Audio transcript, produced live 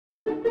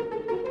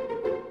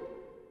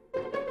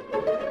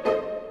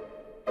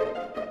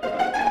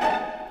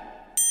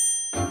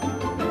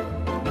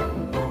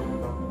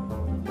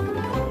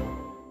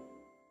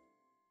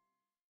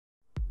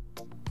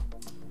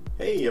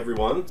Hey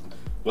everyone!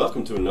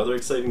 Welcome to another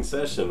exciting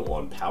session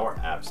on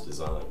PowerApps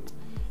design.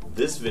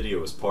 This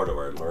video is part of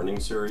our learning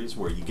series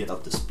where you get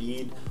up to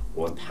speed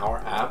on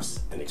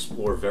PowerApps and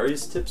explore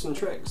various tips and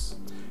tricks.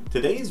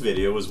 Today's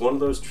video is one of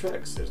those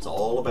tricks. It's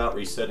all about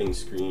resetting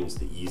screens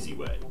the easy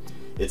way.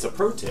 It's a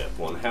pro tip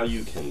on how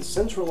you can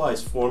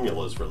centralize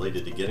formulas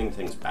related to getting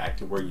things back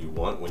to where you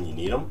want when you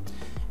need them.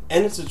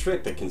 And it's a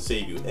trick that can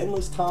save you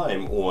endless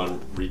time on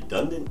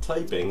redundant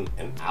typing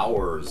and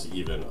hours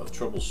even of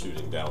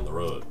troubleshooting down the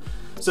road.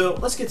 So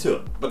let's get to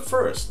it. But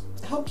first,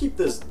 help keep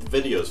this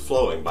videos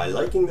flowing by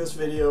liking this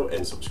video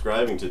and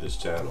subscribing to this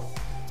channel.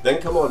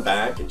 Then come on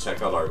back and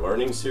check out our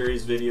learning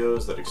series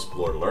videos that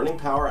explore learning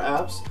Power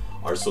Apps,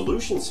 our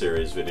solution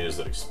series videos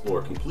that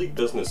explore complete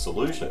business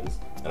solutions,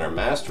 and our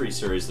mastery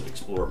series that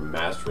explore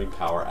mastering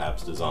Power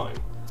Apps design.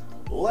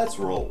 Let's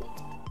roll.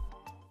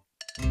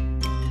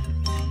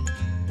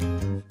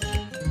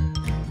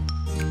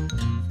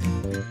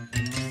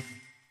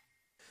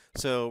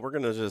 So we're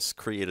going to just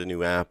create a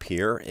new app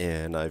here,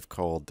 and I've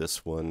called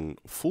this one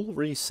Full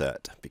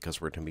Reset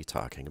because we're going to be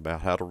talking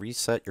about how to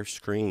reset your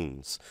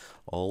screens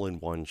all in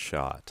one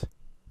shot.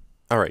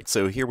 Alright,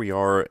 so here we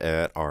are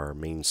at our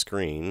main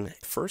screen.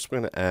 First we're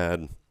going to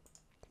add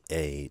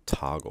a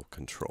toggle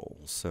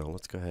control. So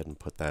let's go ahead and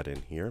put that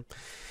in here.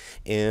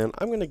 And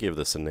I'm going to give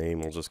this a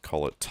name. We'll just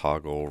call it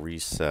Toggle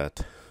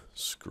Reset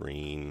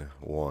Screen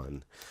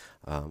 1.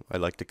 I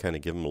like to kind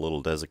of give them a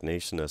little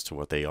designation as to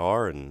what they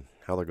are and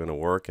how they're going to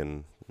work,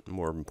 and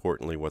more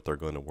importantly what they're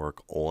going to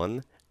work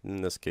on.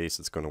 In this case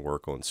it's going to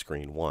work on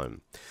screen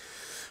 1.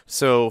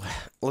 So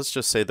let's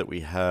just say that we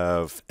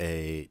have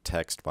a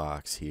text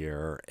box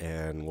here,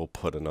 and we'll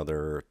put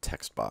another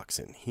text box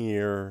in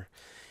here,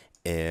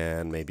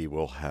 and maybe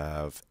we'll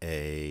have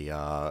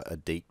a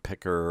date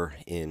picker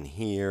in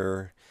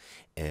here,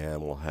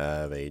 and we'll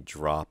have a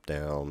drop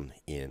down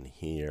in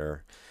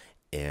here.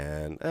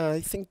 And I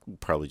think we'll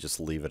probably just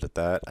leave it at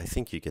that. I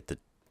think you get the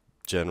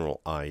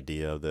general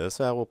idea of this.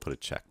 We'll put a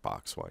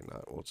checkbox. Why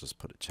not? We'll just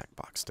put a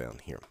checkbox down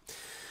here.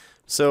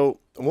 So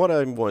what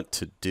I want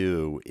to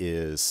do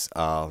is,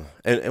 and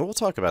we'll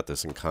talk about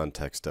this in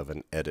context of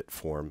an edit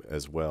form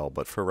as well,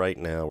 but for right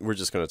now, we're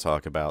just going to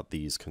talk about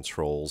these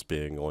controls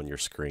being on your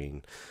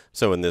screen.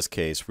 So in this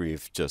case,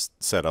 we've just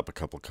set up a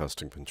couple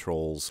custom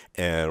controls,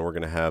 and we're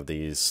going to have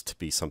these to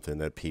be something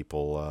that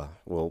people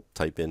will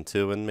type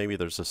into, and maybe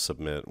there's a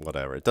submit,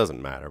 whatever. It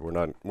doesn't matter.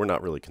 We're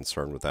not really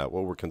concerned with that.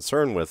 What we're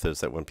concerned with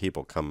is that when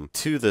people come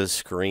to the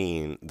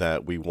screen,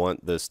 that we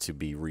want this to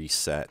be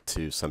reset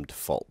to some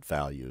default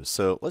values.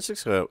 So let's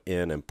just go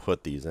in and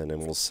put these in,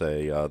 and we'll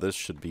say this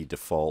should be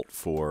default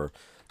for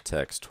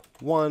text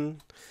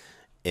 1,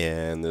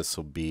 and this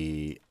will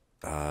be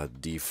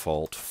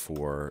default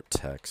for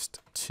text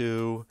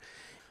 2.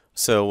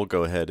 So we'll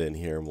go ahead in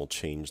here and we'll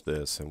change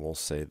this, and we'll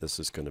say this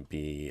is going to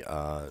be,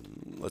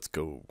 let's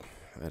go,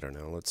 I don't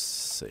know, let's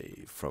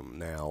say from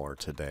now or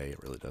today.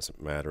 It really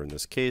doesn't matter in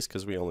this case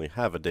because we only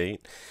have a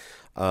date.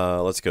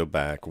 Let's go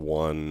back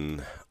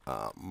 1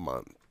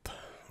 month.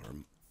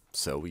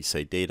 So we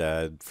say date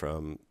add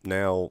from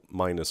now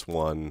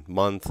 -1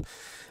 month,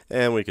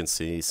 and we can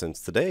see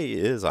since today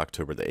is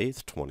October the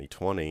 8th,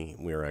 2020,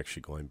 we're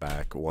actually going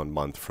back 1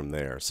 month from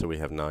there. So we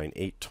have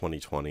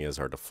 9/8/2020 as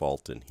our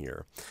default in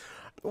here.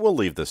 We'll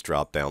leave this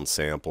drop-down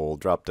sample.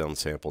 Drop-down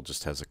sample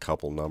just has a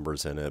couple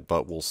numbers in it,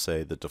 but we'll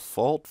say the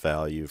default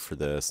value for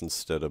this,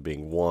 instead of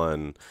being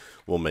 1,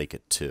 we'll make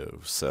it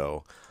 2.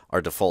 So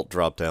our default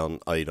drop-down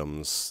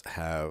items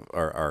have,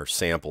 our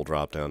sample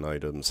drop-down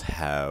items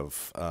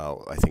have,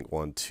 I think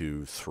 1,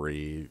 2,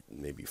 3,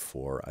 maybe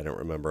 4. I don't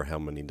remember how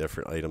many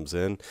different items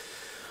in,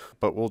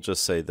 but we'll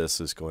just say this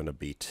is going to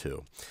be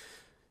 2.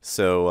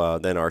 So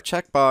then our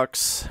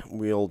checkbox,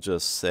 we'll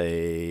just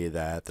say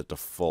that the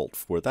default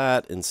for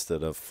that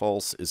instead of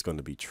false is going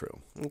to be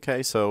true.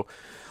 Okay, so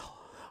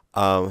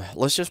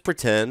let's just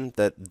pretend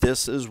that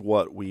this is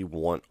what we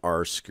want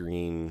our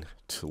screen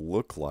to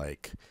look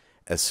like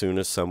as soon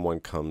as someone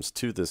comes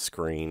to this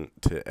screen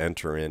to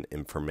enter in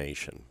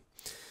information.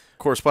 Of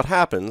course, what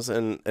happens,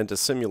 and to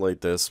simulate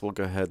this, we'll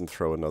go ahead and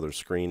throw another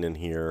screen in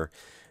here.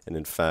 And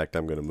in fact,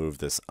 I'm going to move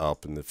this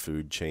up in the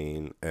food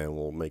chain, and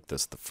we'll make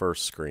this the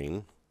first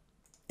screen.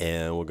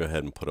 And we'll go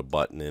ahead and put a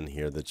button in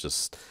here that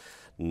just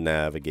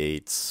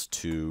navigates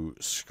to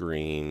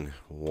screen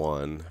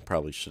 1.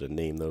 Probably should have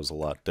named those a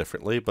lot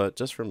differently, but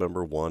just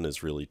remember 1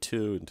 is really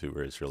 2 and 2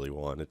 is really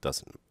 1.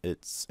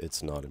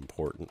 It's not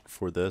important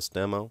for this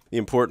demo. The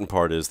important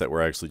part is that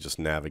we're actually just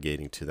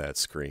navigating to that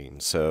screen.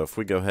 So if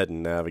we go ahead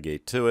and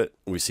navigate to it,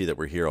 we see that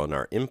we're here on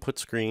our input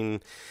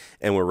screen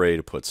and we're ready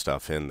to put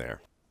stuff in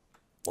there.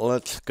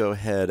 Let's go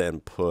ahead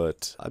and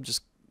put,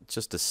 just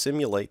to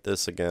simulate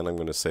this again, I'm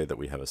going to say that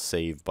we have a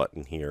save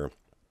button here.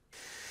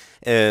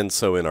 And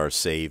so in our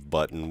save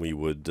button, we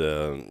would,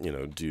 you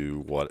know,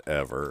 do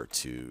whatever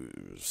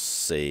to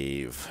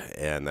save,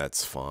 and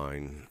that's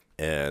fine.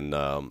 And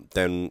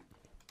then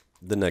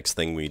the next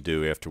thing we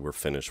do after we're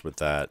finished with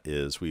that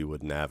is we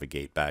would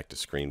navigate back to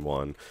screen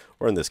 1,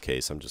 or in this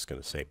case, I'm just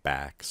going to say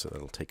back, so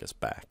it'll take us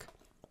back.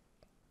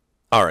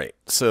 All right,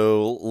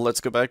 so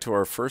let's go back to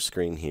our first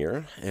screen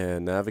here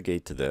and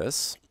navigate to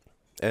this.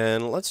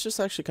 And let's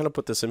just actually kind of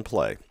put this in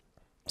play.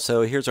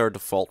 So here's our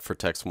default for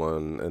text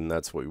one, and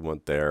that's what we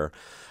want there.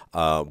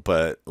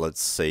 But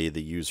let's say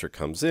the user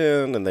comes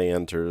in and they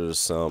enter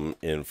some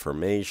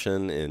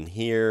information in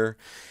here,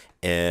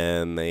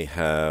 and they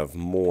have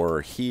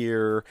more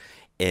here,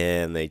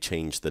 and they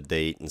change the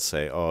date and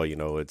say, oh, you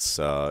know,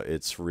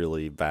 it's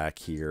really back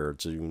here,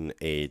 June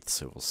 8th,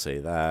 so we'll say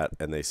that.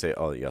 And they say,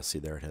 oh, yeah, see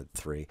there it had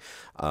 3.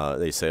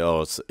 They say,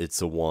 oh,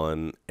 it's a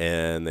 1,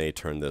 and they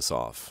turn this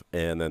off.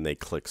 And then they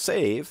click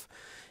save,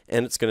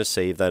 and it's going to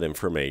save that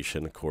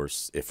information. Of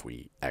course, if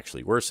we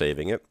actually were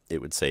saving it,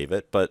 it would save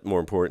it. But more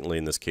importantly,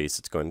 in this case,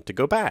 it's going to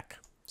go back.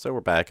 So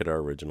we're back at our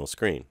original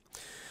screen.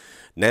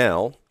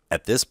 Now,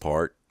 at this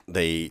part,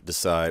 they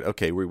decide,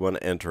 okay, we want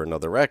to enter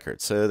another record.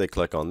 So they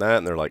click on that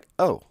and they're like,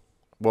 oh,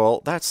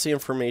 well, that's the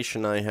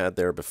information I had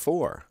there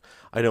before.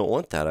 I don't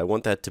want that. I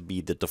want that to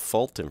be the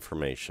default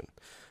information.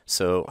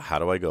 So how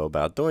do I go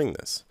about doing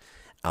this?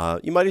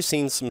 You might have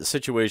seen some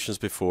situations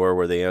before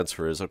where the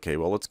answer is, okay,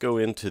 well, let's go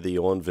into the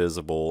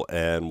onVisible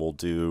and we'll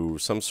do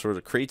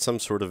create some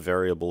sort of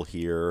variable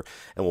here,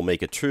 and we'll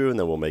make it true, and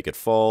then we'll make it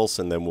false,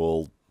 and then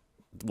we'll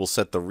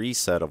set the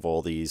reset of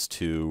all these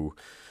to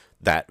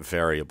that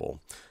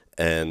variable.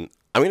 And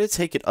I'm going to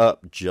take it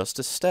up just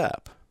a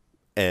step.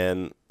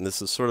 And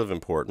this is sort of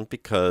important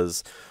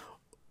because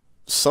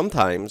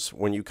sometimes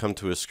when you come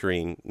to a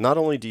screen, not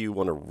only do you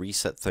want to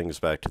reset things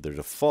back to their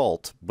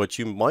default, but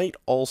you might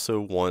also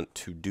want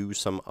to do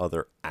some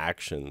other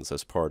actions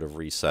as part of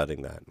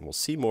resetting that. And we'll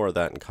see more of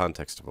that in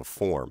context of a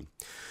form.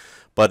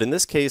 But in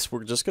this case,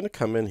 we're just going to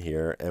come in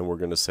here and we're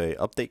going to say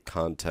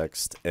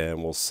UpdateContext,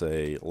 and we'll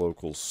say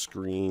local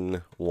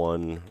screen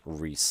 1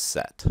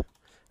 reset.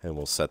 And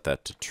we'll set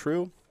that to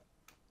true.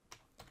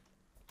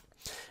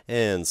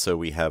 And so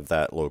we have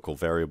that local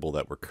variable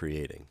that we're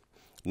creating.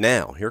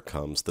 Now, here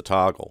comes the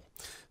toggle.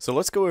 So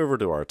let's go over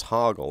to our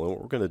toggle, and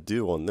what we're going to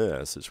do on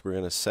this is we're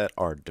going to set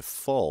our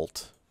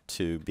default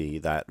to be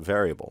that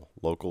variable,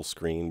 local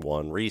screen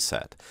 1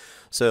 reset.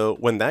 So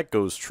when that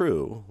goes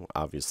true,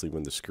 obviously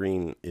when the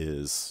screen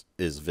is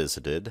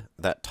visited,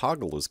 that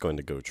toggle is going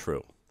to go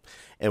true.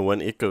 And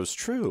when it goes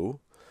true,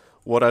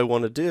 what I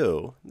want to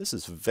do, this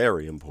is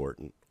very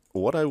important,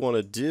 what I want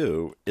to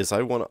do is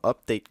I want to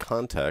update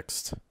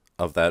context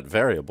of that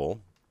variable,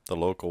 the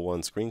local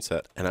 1 screen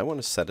set, and I want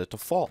to set it to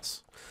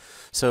false.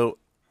 So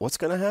what's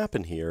going to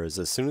happen here is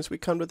as soon as we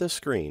come to this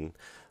screen,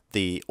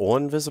 the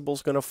onVisible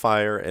is going to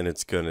fire, and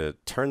it's going to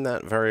turn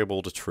that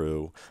variable to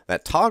true.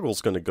 That toggle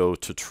is going to go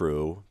to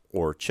true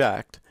or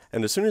checked,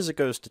 and as soon as it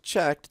goes to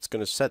checked, it's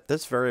going to set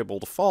this variable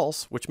to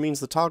false, which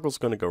means the toggle is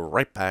going to go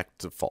right back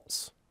to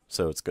false.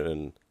 So it's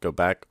going to go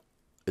back,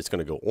 it's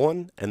going to go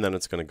on, and then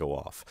it's going to go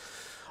off.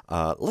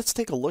 Let's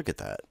take a look at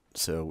that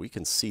so we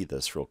can see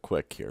this real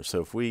quick here.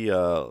 So if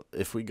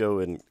we go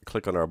and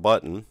click on our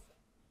button,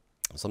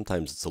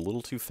 sometimes it's a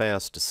little too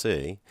fast to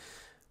see,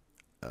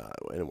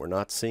 and we're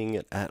not seeing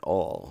it at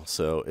all.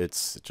 So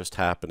it's just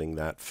happening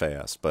that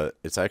fast, but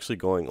it's actually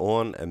going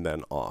on and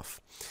then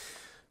off.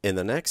 In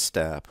the next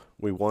step,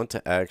 we want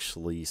to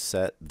actually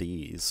set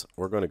these.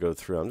 We're going to go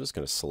through, I'm just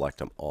going to select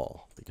them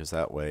all because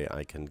that way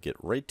I can get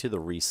right to the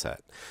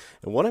reset.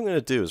 And what I'm going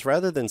to do is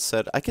rather than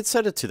I could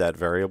set it to that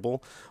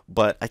variable,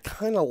 but I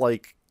kind of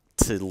like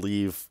to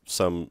leave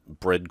some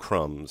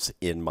breadcrumbs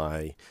in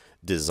my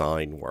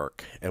design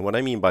work. And what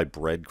I mean by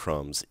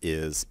breadcrumbs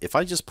is if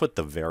I just put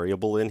the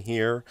variable in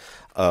here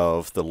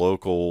of the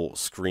local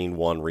screen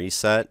 1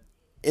 reset,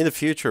 in the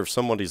future if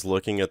somebody's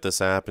looking at this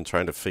app and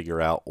trying to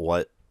figure out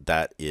what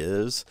that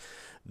is,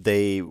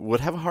 they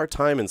would have a hard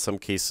time in some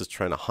cases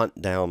trying to hunt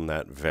down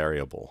that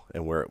variable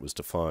and where it was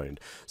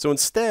defined. So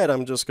instead,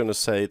 I'm just going to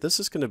say this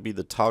is going to be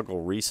the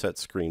toggle reset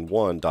screen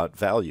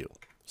 1.value.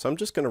 So I'm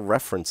just going to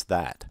reference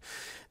that.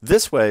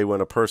 This way,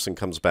 when a person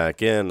comes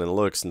back in and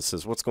looks and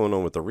says, what's going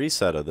on with the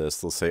reset of this?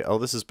 They'll say, oh,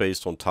 this is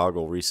based on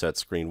toggle reset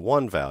screen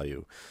 1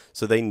 value.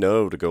 So they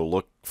know to go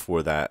look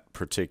for that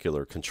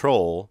particular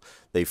control.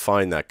 They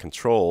find that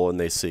control and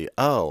they see,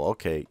 oh,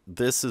 okay,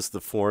 this is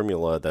the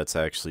formula that's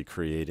actually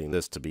creating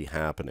this to be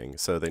happening.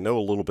 So they know a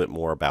little bit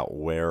more about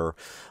where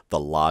the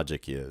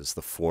logic is,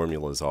 the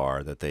formulas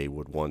are that they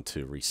would want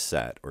to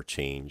reset or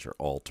change or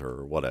alter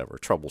or whatever,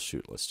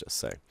 troubleshoot, let's just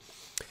say.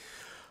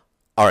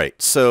 All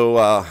right,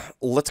 so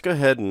let's go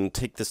ahead and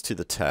take this to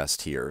the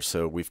test here.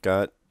 So we've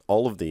got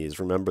all of these.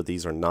 Remember,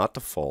 these are not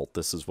default.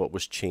 This is what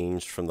was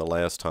changed from the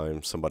last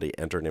time somebody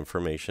entered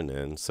information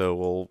in. So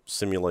we'll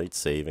simulate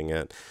saving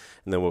it,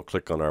 and then we'll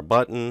click on our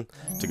button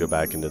to go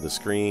back into the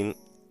screen.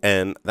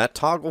 And that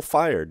toggle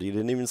fired. You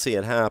didn't even see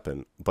it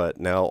happen. But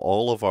now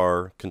all of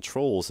our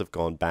controls have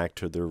gone back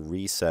to their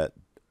reset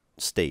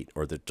state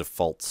or the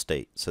default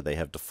state, so they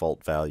have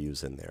default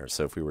values in there.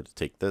 So if we were to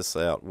take this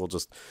out,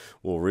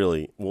 we'll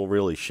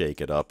really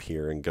shake it up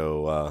here and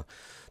go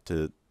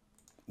to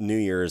New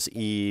Year's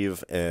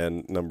Eve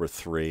and number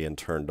 3 and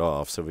turned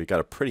off. So we've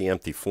got a pretty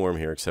empty form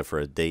here except for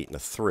a date and a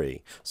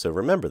 3. So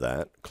remember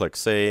that. Click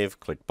save,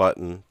 click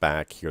button,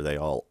 back. Here they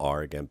all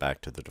are again, back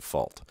to the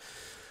default.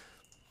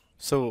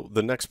 So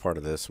the next part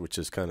of this, which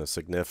is kind of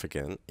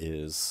significant,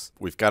 is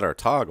we've got our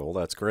toggle,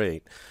 that's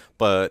great,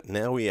 but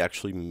now we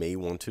actually may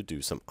want to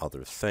do some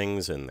other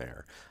things in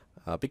there.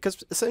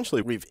 Because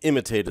essentially we've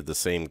imitated the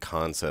same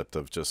concept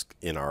of just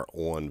in our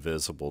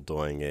onVisible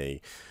doing a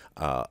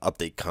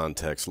update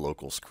context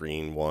local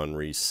screen 1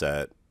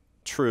 reset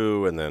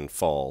true and then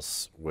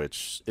false,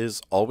 which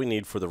is all we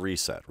need for the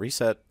reset.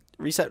 Reset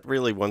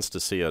really wants to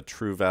see a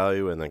true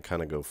value and then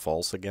kind of go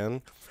false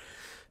again.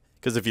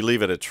 Because if you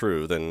leave it at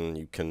true, then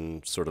you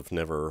can sort of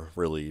never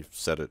really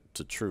set it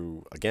to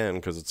true again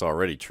because it's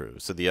already true.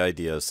 So the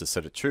idea is to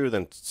set it true,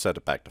 then set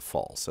it back to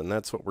false. And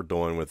that's what we're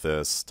doing with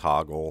this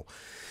toggle.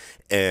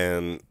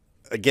 And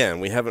again,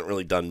 we haven't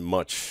really done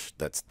much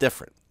that's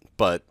different.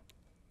 But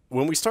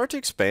when we start to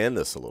expand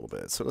this a little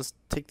bit, so let's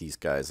take these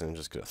guys and I'm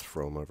just going to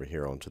throw them over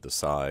here onto the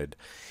side.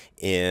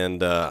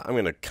 And I'm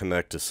going to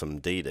connect to some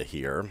data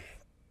here.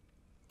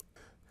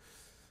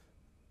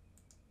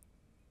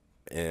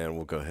 And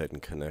we'll go ahead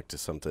and connect to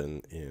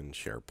something in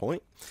SharePoint.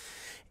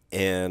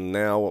 And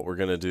now what we're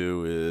going to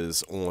do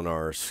is on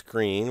our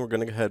screen, we're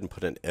going to go ahead and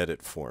put an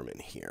EditForm in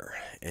here.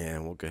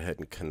 And we'll go ahead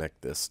and connect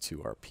this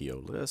to our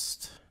PO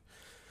list.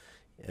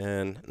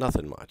 And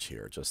nothing much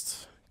here,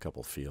 just a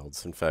couple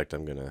fields. In fact,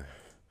 I'm going to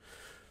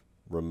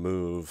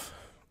remove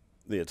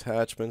the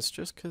attachments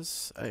just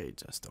because I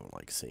just don't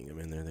like seeing them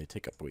in there. They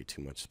take up way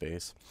too much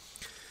space.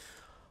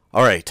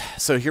 All right,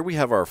 so here we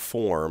have our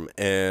form,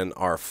 and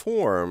our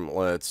form,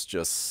 let's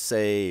just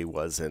say,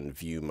 was in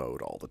view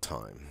mode all the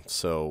time.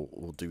 So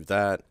we'll do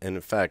that, and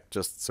in fact,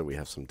 just so we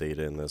have some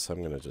data in this, I'm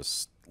going to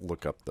just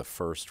look up the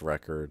first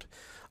record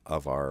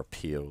of our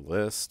PO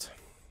list,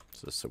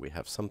 just so we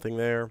have something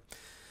there,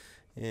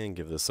 and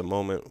give this a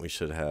moment. We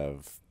should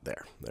have,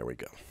 there we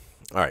go.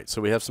 All right,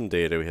 so we have some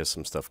data, we have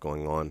some stuff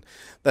going on.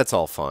 That's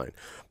all fine,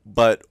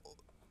 but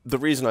the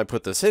reason I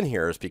put this in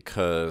here is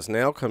because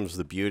now comes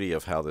the beauty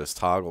of how this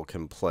toggle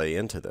can play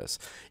into this.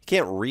 You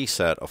can't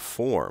reset a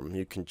form.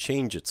 You can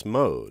change its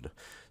mode.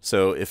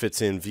 So if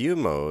it's in view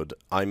mode,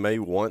 I may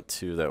want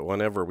to that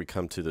whenever we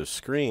come to the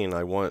screen,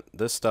 I want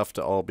this stuff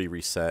to all be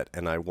reset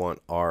and I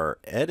want our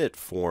edit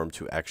form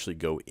to actually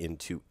go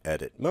into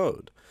edit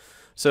mode.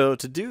 So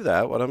to do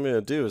that, what I'm going to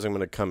do is I'm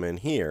going to come in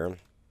here.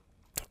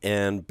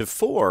 And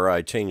before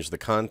I change the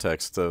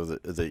context of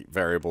the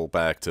variable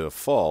back to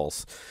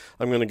false,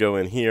 I'm going to go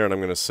in here and I'm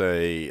going to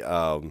say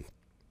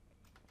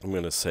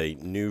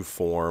new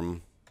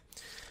form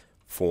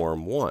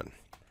 1.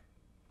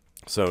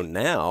 So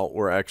now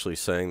we're actually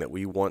saying that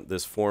we want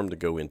this form to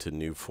go into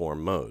new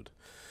form mode.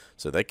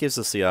 So that gives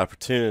us the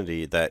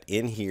opportunity that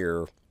in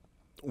here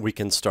we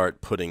can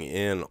start putting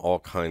in all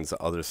kinds of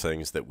other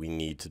things that we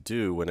need to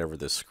do whenever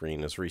this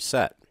screen is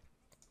reset.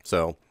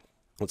 So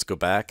let's go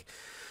back.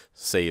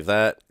 Save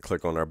that,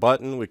 click on our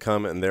button, we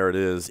come and there it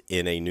is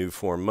in a new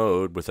form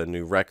mode with a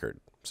new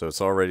record. So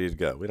it's all ready to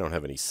go. We don't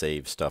have any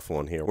save stuff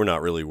on here. We're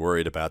not really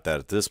worried about that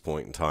at this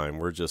point in time.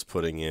 We're just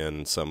putting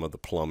in some of the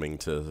plumbing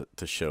to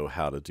show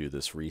how to do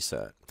this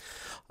reset.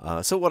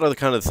 So what are the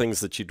kind of things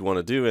that you'd want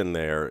to do in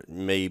there?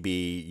 Maybe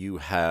you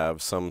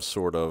have some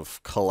sort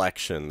of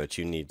collection that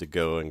you need to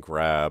go and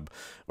grab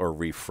or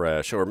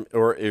refresh,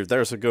 or if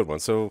there's a good one.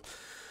 So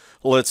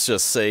let's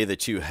just say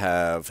that you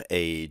have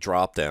a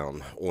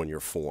dropdown on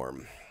your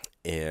form,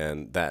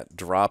 and that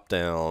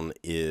dropdown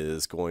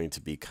is going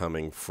to be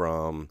coming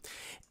from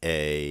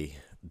a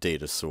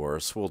data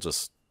source. We'll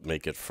just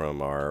make it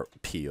from our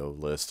PO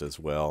list as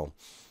well,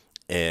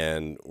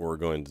 and we're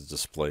going to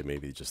display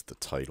maybe just the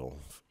title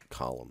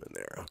column in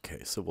there.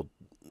 Okay, so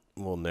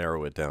we'll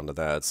narrow it down to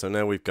that. So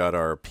now we've got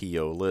our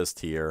PO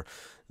list here.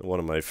 One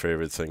of my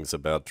favorite things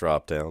about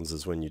drop downs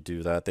is when you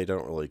do that, they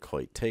don't really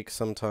quite take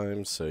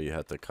sometimes, so you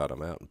have to cut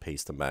them out and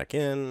paste them back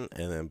in,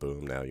 and then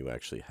boom, now you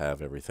actually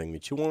have everything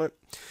that you want.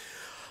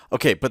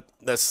 Okay, but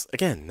that's,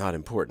 again, not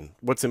important.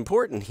 What's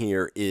important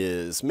here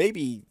is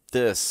maybe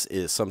this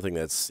is something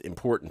that's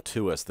important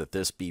to us, that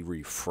this be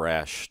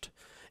refreshed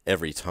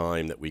every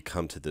time that we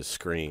come to this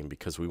screen,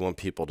 because we want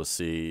people to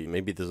see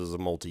maybe this is a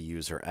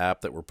multi-user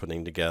app that we're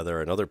putting together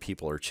and other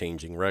people are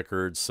changing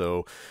records.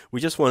 So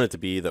we just want it to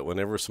be that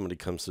whenever somebody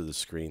comes to the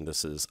screen,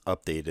 this is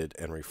updated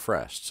and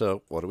refreshed.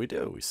 So what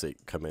do? We say,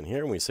 come in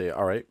here and we say,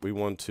 all right, we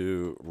want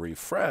to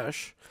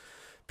refresh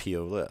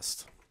PO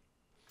list.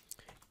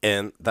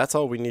 And that's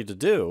all we need to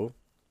do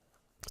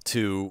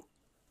to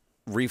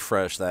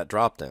refresh that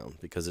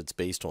dropdown, because it's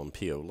based on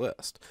PO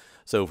list.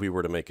 So if we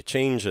were to make a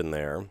change in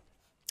there,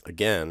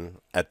 again,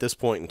 at this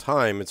point in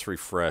time, it's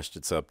refreshed,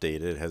 it's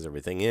updated, it has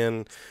everything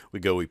in.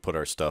 We put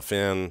our stuff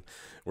in.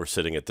 We're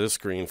sitting at this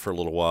screen for a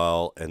little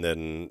while, and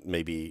then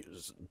maybe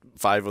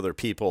 5 other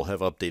people have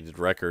updated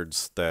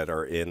records that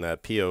are in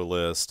that PO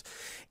list.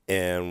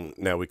 And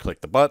now we click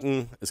the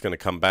button, it's going to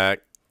come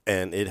back,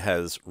 and it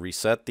has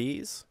reset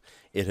these.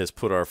 It has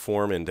put our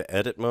form into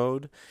edit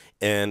mode,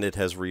 and it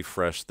has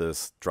refreshed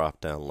this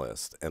drop-down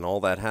list. And all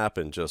that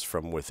happened just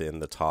from within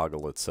the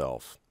toggle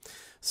itself.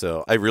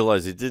 So I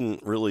realized it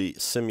didn't really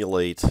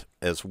simulate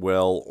as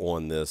well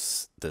on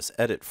this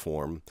edit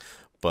form,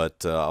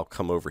 but I'll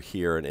come over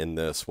here, and in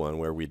this one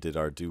where we did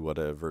our do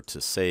whatever to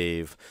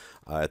save,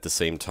 at the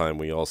same time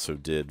we also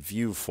did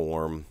view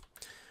form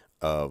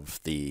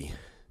of the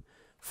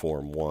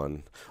form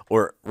 1.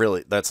 Or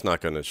really, that's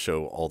not going to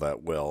show all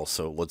that well,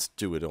 so let's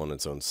do it on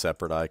its own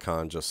separate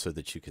icon just so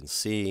that you can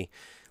see.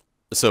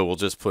 So we'll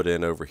just put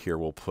in over here,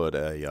 we'll put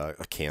a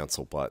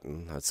cancel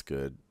button. That's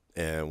good.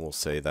 And we'll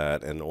say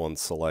that, and on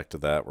select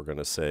of that, we're going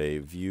to say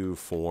view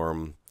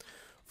form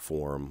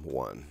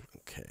 1.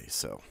 Okay,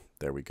 so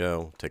there we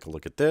go. Take a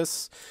look at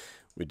this.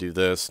 We do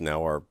this.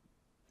 Now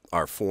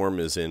our form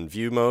is in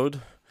view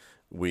mode.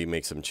 We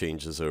make some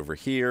changes over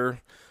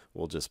here.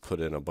 We'll just put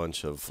in a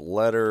bunch of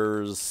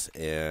letters,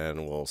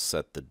 and we'll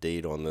set the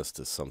date on this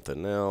to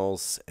something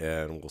else,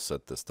 and we'll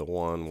set this to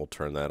 1. We'll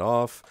turn that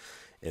off,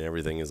 and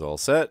everything is all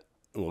set.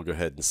 We'll go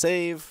ahead and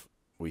save.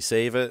 We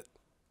save it.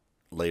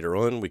 Later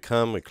on, we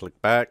click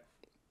back.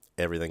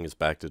 Everything is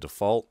back to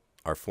default.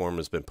 Our form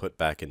has been put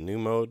back in new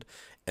mode,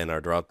 and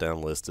our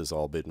drop-down list has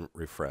all been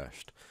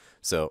refreshed.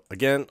 So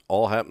again,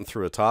 all happened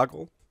through a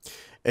toggle.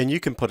 And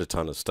you can put a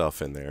ton of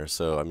stuff in there.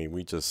 So, I mean,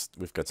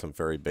 we've got some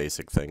very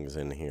basic things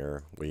in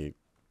here. We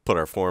put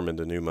our form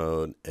into new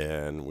mode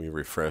and we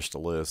refreshed the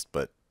list.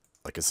 But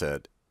like I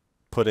said,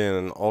 put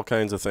in all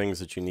kinds of things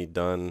that you need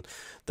done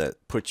that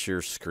puts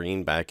your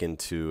screen back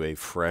into a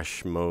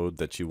fresh mode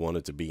that you want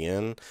it to be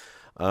in.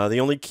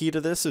 The only key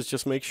to this is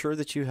just make sure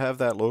that you have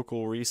that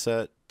local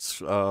reset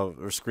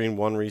or screen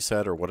 1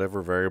 reset or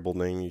whatever variable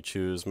name you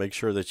choose. Make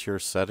sure that you're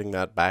setting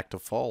that back to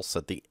false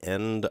at the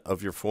end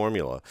of your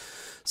formula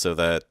so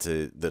that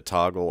the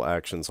toggle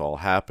actions all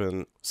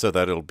happen, so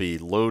that it'll be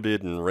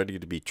loaded and ready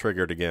to be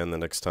triggered again the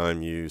next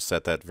time you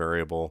set that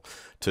variable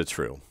to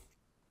true.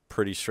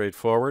 Pretty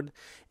straightforward,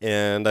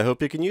 and I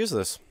hope you can use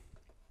this.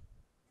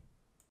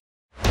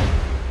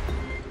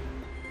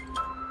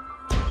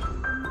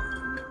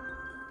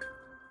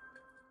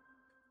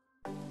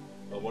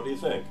 What do you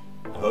think?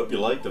 I hope you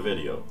liked the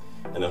video,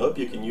 and I hope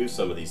you can use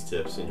some of these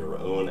tips in your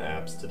own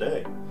apps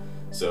today.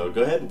 So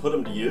go ahead and put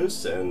them to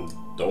use, and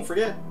don't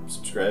forget,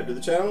 subscribe to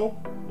the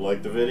channel,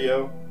 like the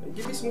video, and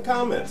give me some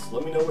comments.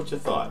 Let me know what you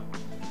thought.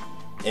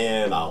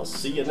 And I'll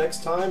see you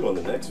next time on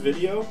the next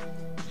video.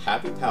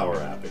 Happy power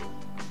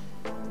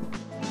apping.